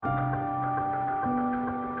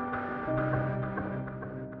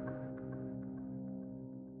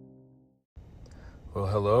Well,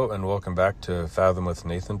 hello and welcome back to Fathom with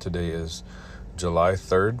Nathan. Today is July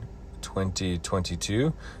 3rd,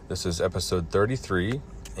 2022. This is episode 33,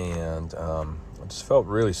 and I just felt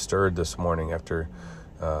really stirred this morning after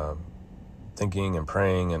thinking and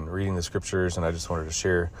praying and reading the scriptures, and I just wanted to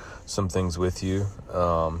share some things with you.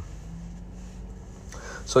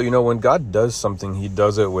 So, when God does something, he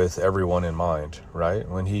does it with everyone in mind, right?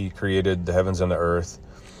 When he created the heavens and the earth,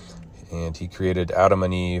 and he created Adam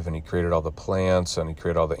and Eve, and he created all the plants, and he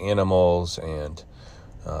created all the animals, and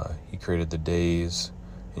he created the days,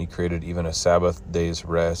 and he created even a Sabbath day's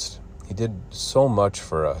rest. He did so much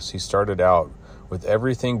for us. He started out with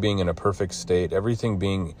everything being in a perfect state, everything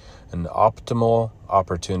being an optimal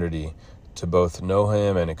opportunity to both know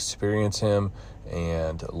him and experience him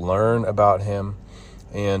and learn about him.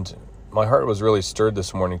 And my heart was really stirred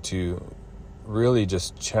this morning to really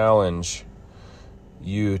just challenge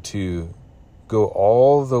you to go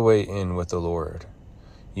all the way in with the Lord.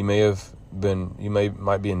 You might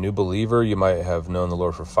be a new believer. You might have known the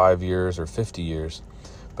Lord for 5 years or 50 years,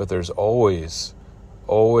 but there's always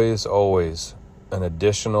an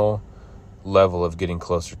additional level of getting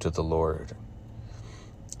closer to the Lord.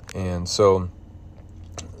 And so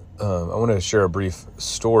I want to share a brief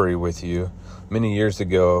story with you. Many years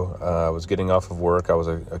ago, I was getting off of work. I was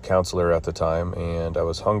a counselor at the time, and I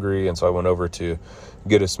was hungry, and so I went over to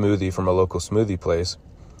get a smoothie from a local smoothie place.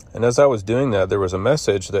 And as I was doing that, there was a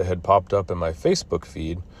message that had popped up in my Facebook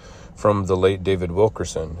feed from the late David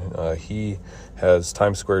Wilkerson. He has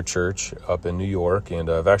Times Square Church up in New York, and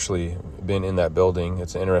I've actually been in that building.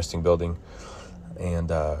 It's an interesting building. And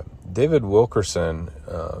David Wilkerson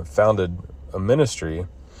founded a ministry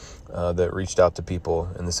that reached out to people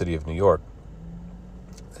in the city of New York.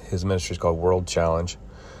 His ministry is called World Challenge,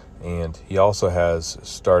 and he also has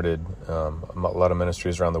started a lot of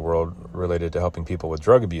ministries around the world related to helping people with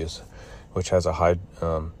drug abuse, which has a high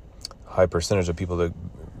percentage of people that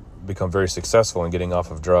become very successful in getting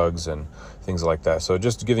off of drugs and things like that. So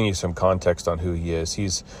just giving you some context on who he is,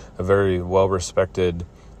 he's a very well-respected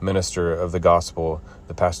minister of the gospel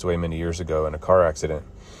that passed away many years ago in a car accident.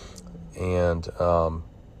 And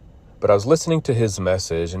but I was listening to his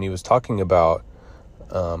message, and he was talking about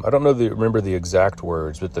I don't remember the exact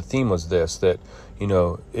words, but the theme was this, that,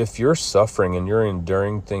 if you're suffering and you're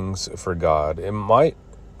enduring things for God, it might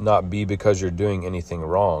not be because you're doing anything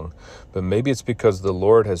wrong, but maybe it's because the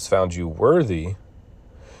Lord has found you worthy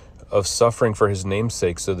of suffering for his name's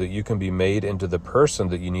sake so that you can be made into the person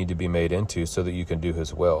that you need to be made into so that you can do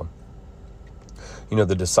his will.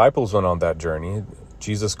 The disciples went on that journey.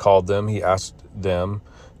 Jesus called them. He asked them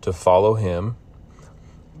to follow him.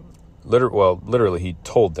 Literally, he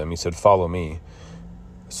told them, he said, "Follow me."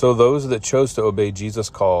 So those that chose to obey Jesus'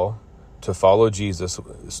 call to follow Jesus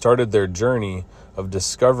started their journey of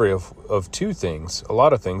discovery of two things, a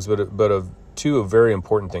lot of things, but of two very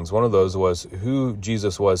important things. One of those was who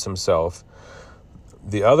Jesus was himself.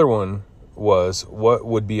 The other one was what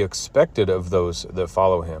would be expected of those that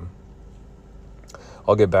follow him.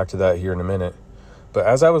 I'll get back to that here in a minute. But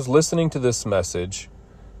as I was listening to this message,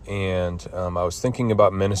 and I was thinking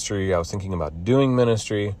about ministry, I was thinking about doing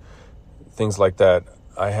ministry, things like that,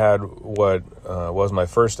 I had what was my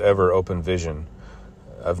first ever open vision.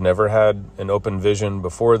 I've never had an open vision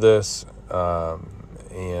before this,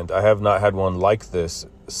 and I have not had one like this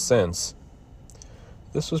since.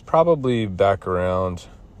 This was probably back around,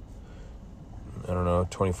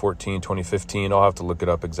 2014, 2015. I'll have to look it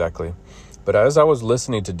up exactly. But as I was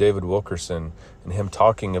listening to David Wilkerson and him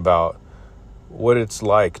talking about what it's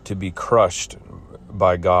like to be crushed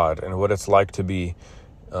by God and what it's like to be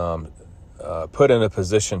put in a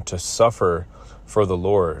position to suffer for the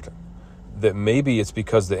Lord, that maybe it's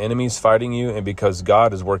because the enemy's fighting you and because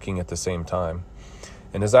God is working at the same time.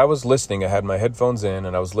 And as I was listening, I had my headphones in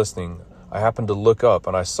and I was listening. I happened to look up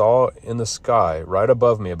and I saw in the sky right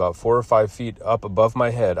above me, about 4 or 5 feet up above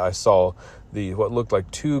my head, I saw what looked like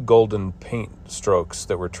two golden paint strokes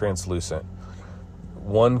that were translucent.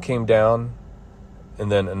 One came down, and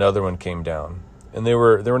then another one came down, and they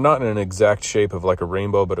were not in an exact shape of like a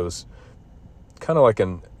rainbow, but it was kind of like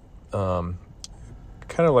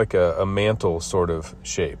a mantle sort of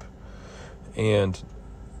shape. And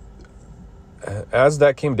as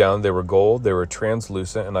that came down, they were gold, they were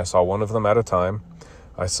translucent, and I saw one of them at a time.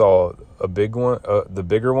 I saw a big one, the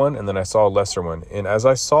bigger one, and then I saw a lesser one. And as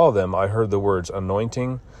I saw them, I heard the words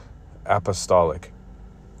anointing apostolic.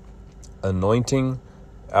 Anointing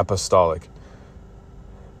apostolic.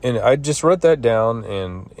 And I just wrote that down,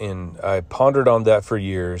 and I pondered on that for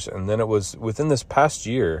years. And then it was within this past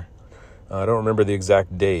year, I don't remember the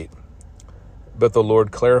exact date, but the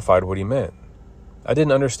Lord clarified what he meant. I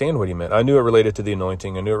didn't understand what he meant. I knew it related to the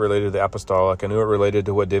anointing. I knew it related to the apostolic. I knew it related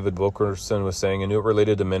to what David Wilkerson was saying. I knew it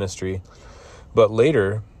related to ministry. But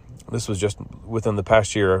later, this was just within the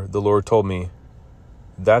past year, the Lord told me,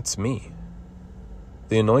 that's me.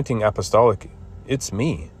 The anointing apostolic, it's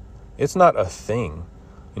me. It's not a thing.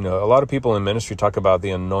 A lot of people in ministry talk about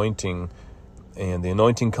the anointing and the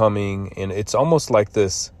anointing coming, and it's almost like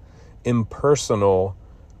this impersonal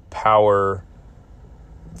power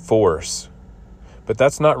force. But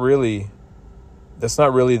that's not really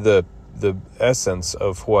the essence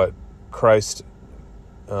of what Christ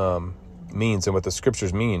means and what the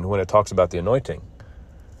scriptures mean when it talks about the anointing.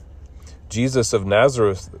 Jesus of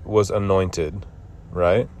Nazareth was anointed,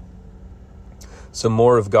 right? So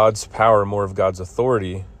more of God's power, more of God's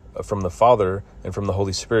authority from the Father and from the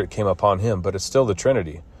Holy Spirit came upon him, but it's still the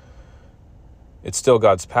Trinity. It's still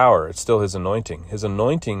God's power. It's still his anointing. His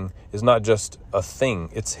anointing is not just a thing,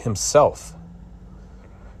 it's himself.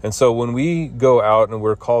 And so when we go out and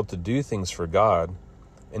we're called to do things for God,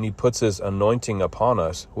 and he puts his anointing upon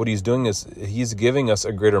us, what he's doing is he's giving us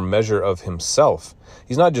a greater measure of himself.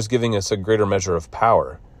 He's not just giving us a greater measure of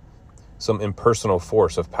power, some impersonal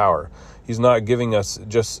force of power. He's not giving us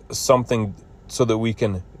just something so that we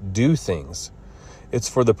can do things. It's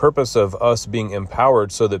for the purpose of us being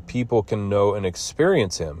empowered so that people can know and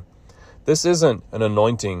experience him. This isn't an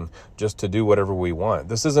anointing just to do whatever we want.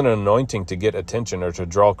 This isn't an anointing to get attention or to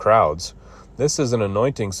draw crowds. This is an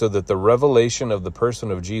anointing so that the revelation of the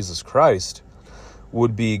person of Jesus Christ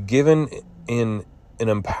would be given in an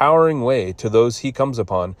empowering way to those he comes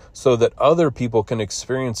upon so that other people can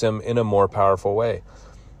experience him in a more powerful way.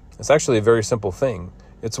 It's actually a very simple thing.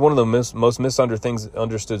 It's one of the most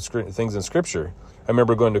misunderstood things in Scripture. I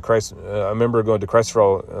remember going to Christ for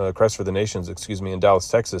the Nations, in Dallas,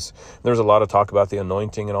 Texas. There was a lot of talk about the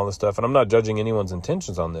anointing and all this stuff, and I'm not judging anyone's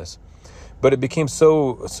intentions on this, but it became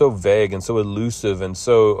so vague and so elusive and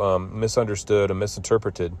so misunderstood and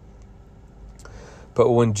misinterpreted.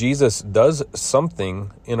 But when Jesus does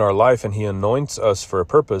something in our life and he anoints us for a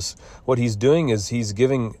purpose, what he's doing is he's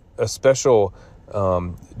giving a special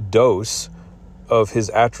dose of his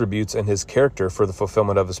attributes and his character for the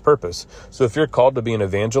fulfillment of his purpose. So if you're called to be an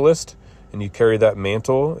evangelist and you carry that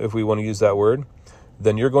mantle, if we want to use that word,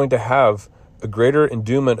 then you're going to have a greater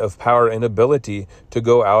endowment of power and ability to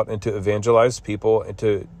go out and to evangelize people and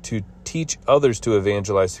to teach others to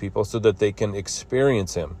evangelize people so that they can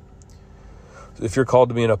experience him. If you're called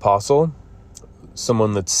to be an apostle,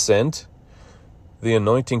 someone that's sent, the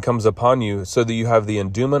anointing comes upon you so that you have the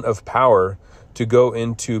endowment of power to go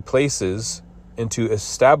into places and to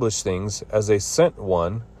establish things as a sent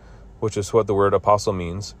one, which is what the word apostle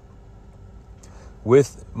means,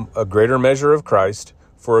 with a greater measure of Christ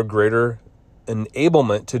for a greater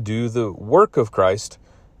enablement to do the work of Christ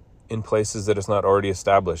in places that it's not already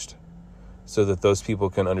established, so that those people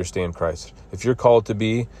can understand Christ. If you're called to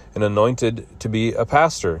be and anointed to be a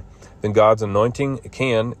pastor, then God's anointing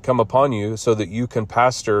can come upon you so that you can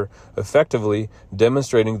pastor effectively,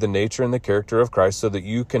 demonstrating the nature and the character of Christ so that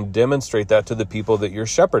you can demonstrate that to the people that you're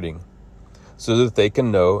shepherding so that they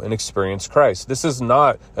can know and experience Christ. This is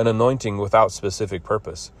not an anointing without specific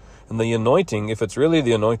purpose. And the anointing, if it's really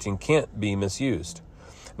the anointing, can't be misused.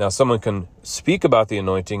 Now, someone can speak about the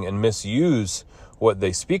anointing and misuse what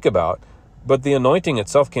they speak about, but the anointing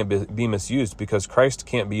itself can't be misused because Christ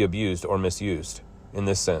can't be abused or misused in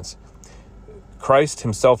this sense. Christ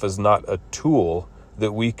himself is not a tool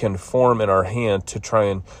that we can form in our hand to try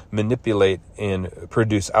and manipulate and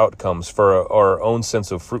produce outcomes for our own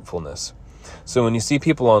sense of fruitfulness. So when you see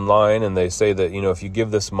people online and they say that, if you give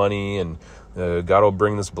this money and God will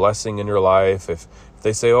bring this blessing in your life, if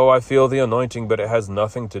they say, I feel the anointing, but it has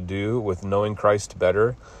nothing to do with knowing Christ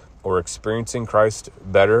better or experiencing Christ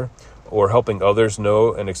better or helping others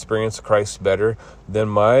know and experience Christ better, then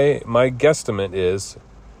my guesstimate is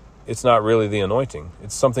it's not really the anointing.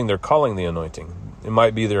 It's something they're calling the anointing. It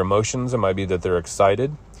might be their emotions. It might be that they're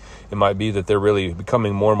excited. It might be that they're really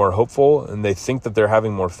becoming more and more hopeful and they think that they're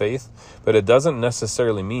having more faith, but it doesn't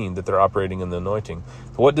necessarily mean that they're operating in the anointing.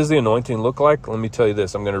 What does the anointing look like? Let me tell you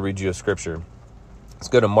this. I'm going to read you a scripture. Let's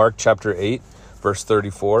go to Mark chapter 8, verse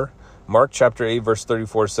 34. Mark chapter 8, verse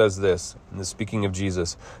 34 says this, and this is speaking of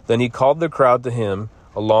Jesus. Then he called the crowd to him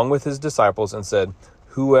along with his disciples and said,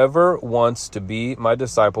 "Whoever wants to be my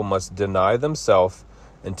disciple must deny themselves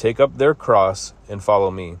and take up their cross and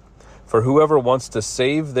follow me. For whoever wants to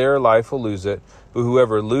save their life will lose it, but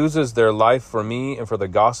whoever loses their life for me and for the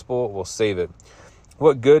gospel will save it.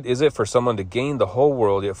 What good is it for someone to gain the whole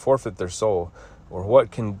world yet forfeit their soul? Or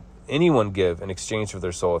what can anyone give in exchange for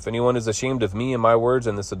their soul? If anyone is ashamed of me and my words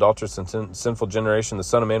in this adulterous and sinful generation, the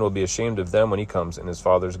Son of Man will be ashamed of them when he comes in his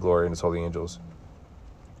Father's glory and his holy angels.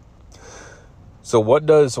 So what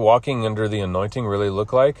does walking under the anointing really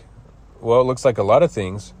look like? Well, it looks like a lot of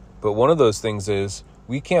things, but one of those things is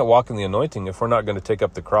we can't walk in the anointing if we're not going to take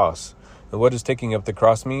up the cross. And what does taking up the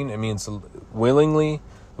cross mean? It means willingly,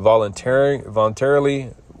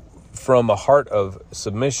 voluntarily, from a heart of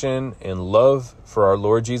submission and love for our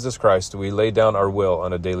Lord Jesus Christ, we lay down our will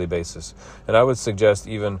on a daily basis. And I would suggest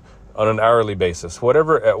even on an hourly basis.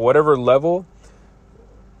 At whatever level,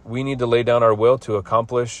 we need to lay down our will to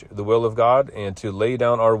accomplish the will of God and to lay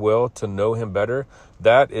down our will to know him better.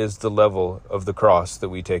 That is the level of the cross that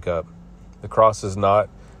we take up. The cross is not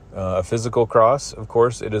a physical cross, of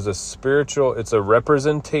course. It is a spiritual, it's a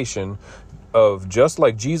representation of, just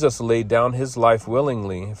like Jesus laid down his life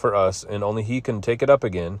willingly for us and only he can take it up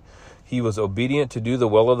again. He was obedient to do the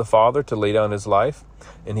will of the Father, to lay down his life,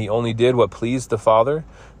 and he only did what pleased the Father.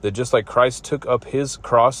 That just like Christ took up his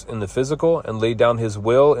cross in the physical and laid down his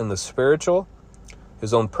will in the spiritual,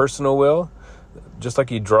 his own personal will, just like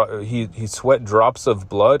he sweat drops of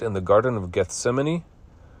blood in the Garden of Gethsemane.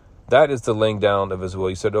 That is the laying down of his will.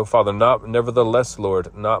 He said, "Oh, Father, nevertheless,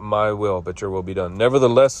 Lord, not my will, but your will be done.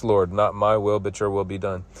 Nevertheless, Lord, not my will, but your will be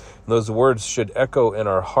done." And those words should echo in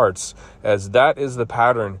our hearts, as that is the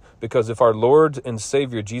pattern. Because if our Lord and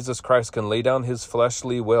Savior, Jesus Christ, can lay down his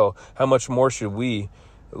fleshly will, how much more should we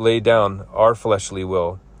lay down our fleshly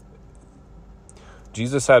will?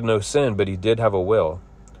 Jesus had no sin, but he did have a will.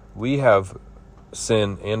 We have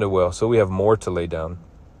sin and a will, so we have more to lay down.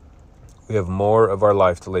 We have more of our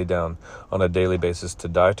life to lay down on a daily basis, to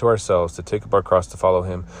die to ourselves, to take up our cross, to follow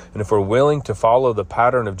him. And if we're willing to follow the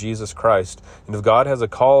pattern of Jesus Christ, and if God has a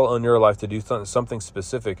call on your life to do something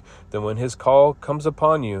specific, then when his call comes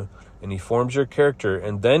upon you, and he forms your character,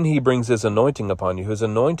 and then he brings his anointing upon you. His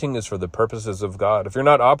anointing is for the purposes of God. If you're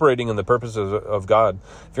not operating in the purposes of God,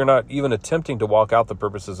 if you're not even attempting to walk out the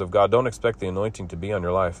purposes of God, don't expect the anointing to be on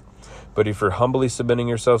your life. But if you're humbly submitting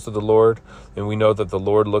yourselves to the Lord, and we know that the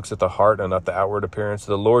Lord looks at the heart and not the outward appearance,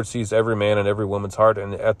 the Lord sees every man and every woman's heart,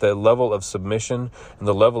 and at the level of submission and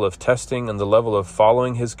the level of testing and the level of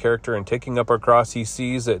following his character and taking up our cross, he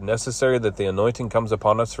sees it necessary that the anointing comes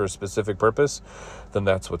upon us for a specific purpose, then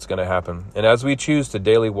that's what's going to happen. And as we choose to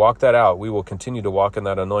daily walk that out, we will continue to walk in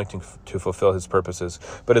that anointing to fulfill his purposes.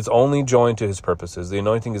 But it's only joined to his purposes. The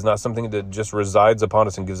anointing is not something that just resides upon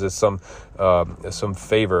us and gives us some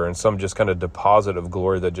favor and some just kind of deposit of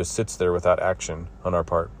glory that just sits there without action on our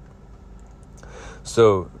part.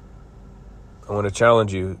 So I want to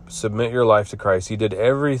challenge you, submit your life to Christ. He did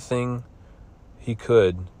everything he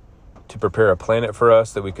could to prepare a planet for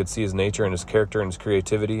us that we could see his nature and his character and his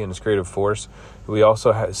creativity and his creative force. We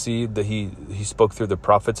also see that he spoke through the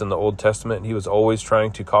prophets in the Old Testament, and he was always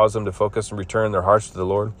trying to cause them to focus and return their hearts to the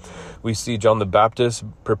Lord. We see John the Baptist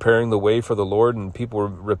preparing the way for the Lord, and people were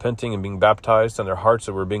repenting and being baptized, and their hearts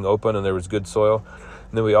were being open, and there was good soil.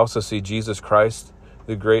 And then we also see Jesus Christ,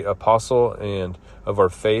 the great apostle and of our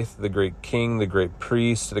faith, the great king, the great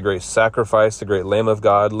priest, the great sacrifice, the great Lamb of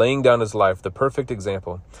God, laying down his life, the perfect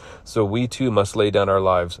example. So we too must lay down our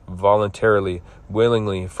lives voluntarily,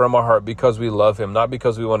 willingly, from our heart, because we love him, not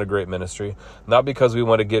because we want a great ministry, not because we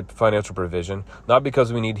want to get financial provision, not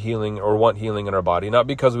because we need healing or want healing in our body, not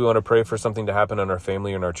because we want to pray for something to happen in our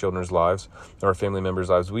family and our children's lives, or our family members'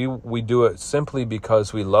 lives. We do it simply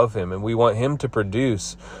because we love him, and we want him to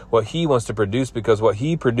produce what he wants to produce, because what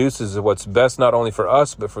he produces is what's best, not only for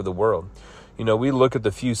us, but for the world. You know, we look at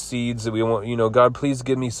the few seeds that we want, God, please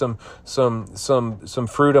give me some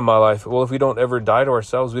fruit in my life. Well, if we don't ever die to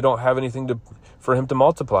ourselves, we don't have anything for him to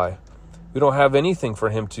multiply. We don't have anything for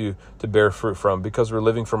him to bear fruit from, because we're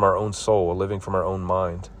living from our own soul, we're living from our own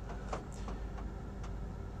mind.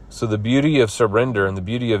 So the beauty of surrender and the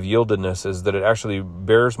beauty of yieldedness is that it actually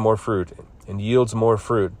bears more fruit and yields more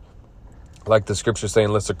fruit. Like the scriptures say,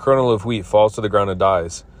 unless a kernel of wheat falls to the ground and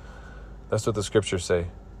dies. That's what the scriptures say.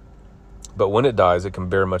 But when it dies, it can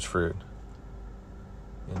bear much fruit.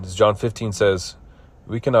 And as John 15 says,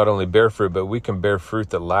 we can not only bear fruit, but we can bear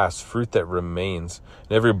fruit that lasts, fruit that remains.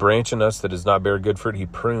 And every branch in us that does not bear good fruit, he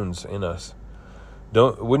prunes in us.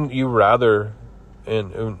 Wouldn't you rather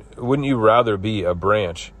be a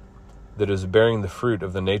branch that is bearing the fruit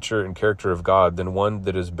of the nature and character of God than one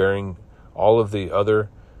that is bearing all of the other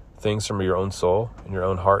things from your own soul and your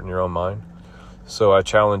own heart and your own mind? So I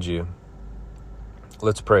challenge you.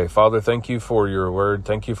 Let's pray. Father, thank you for your word.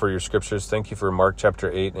 Thank you for your scriptures. Thank you for Mark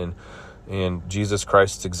chapter 8 and Jesus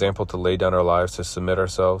Christ's example to lay down our lives, to submit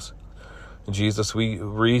ourselves. Jesus, we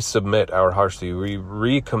resubmit our hearts to you. We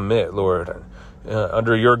recommit, Lord,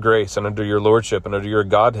 under your grace and under your lordship and under your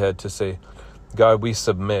Godhead to say, God, we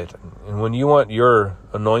submit. And when you want your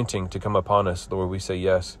anointing to come upon us, Lord, we say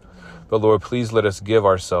yes. But Lord, please let us give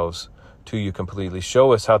ourselves to you completely.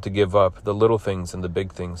 Show us how to give up the little things and the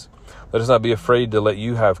big things. Let us not be afraid to let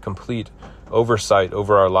you have complete oversight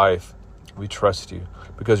over our life. We trust you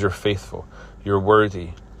because you're faithful. You're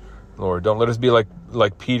worthy, Lord. Don't let us be like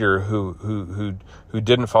Peter who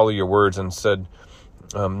didn't follow your words and said,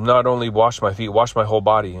 not only wash my feet, wash my whole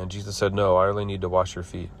body. And Jesus said, no, I only need to wash your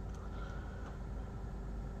feet.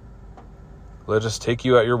 Let us take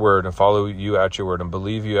you at your word and follow you at your word and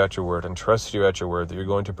believe you at your word and trust you at your word that you're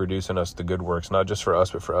going to produce in us the good works, not just for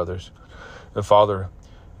us, but for others. And Father,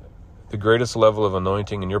 the greatest level of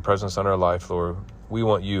anointing in your presence in our life, Lord, we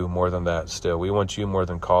want you more than that still. We want you more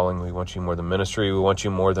than calling. We want you more than ministry. We want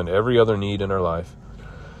you more than every other need in our life.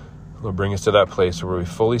 Lord, bring us to that place where we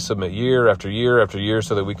fully submit year after year after year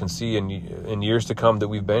so that we can see in years to come that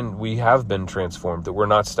we have been transformed, that we're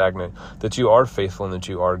not stagnant, that you are faithful and that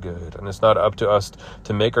you are good. And it's not up to us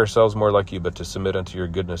to make ourselves more like you, but to submit unto your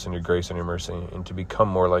goodness and your grace and your mercy and to become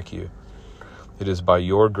more like you. It is by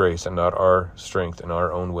your grace and not our strength and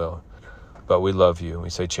our own will. But we love you. We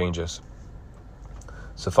say, change us.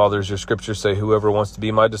 So, Father, as your scriptures say, whoever wants to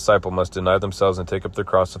be my disciple must deny themselves and take up their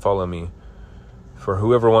cross to follow me. For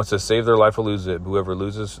whoever wants to save their life will lose it. Whoever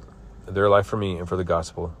loses their life for me and for the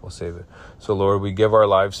gospel will save it. So, Lord, we give our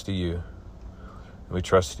lives to you. And we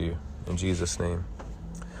trust you. In Jesus' name.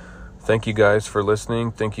 Thank you guys for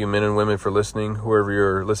listening. Thank you, men and women, for listening. Whoever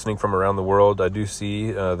you're listening from around the world, I do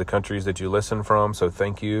see the countries that you listen from. So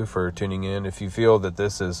thank you for tuning in. If you feel that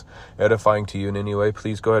this is edifying to you in any way,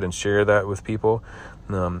 please go ahead and share that with people.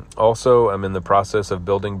 Also, I'm in the process of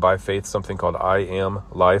building by faith something called I Am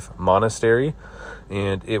Life Monastery.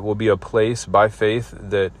 And it will be a place by faith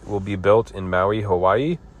that will be built in Maui,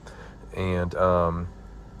 Hawaii. And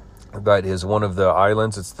that is one of the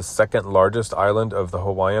islands. It's the second largest island of the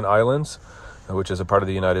Hawaiian Islands, which is a part of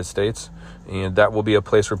the United States. And that will be a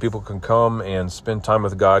place where people can come and spend time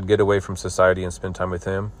with God, get away from society and spend time with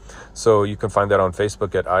Him. So you can find that on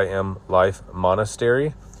Facebook at I Am Life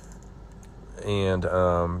Monastery. And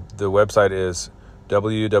the website is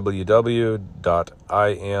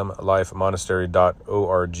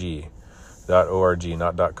www.iamlifemonastery.org,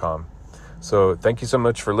 not .com. So thank you so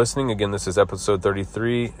much for listening. Again, this is episode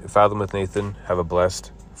 33, Fathom with Nathan. Have a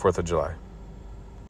blessed 4th of July.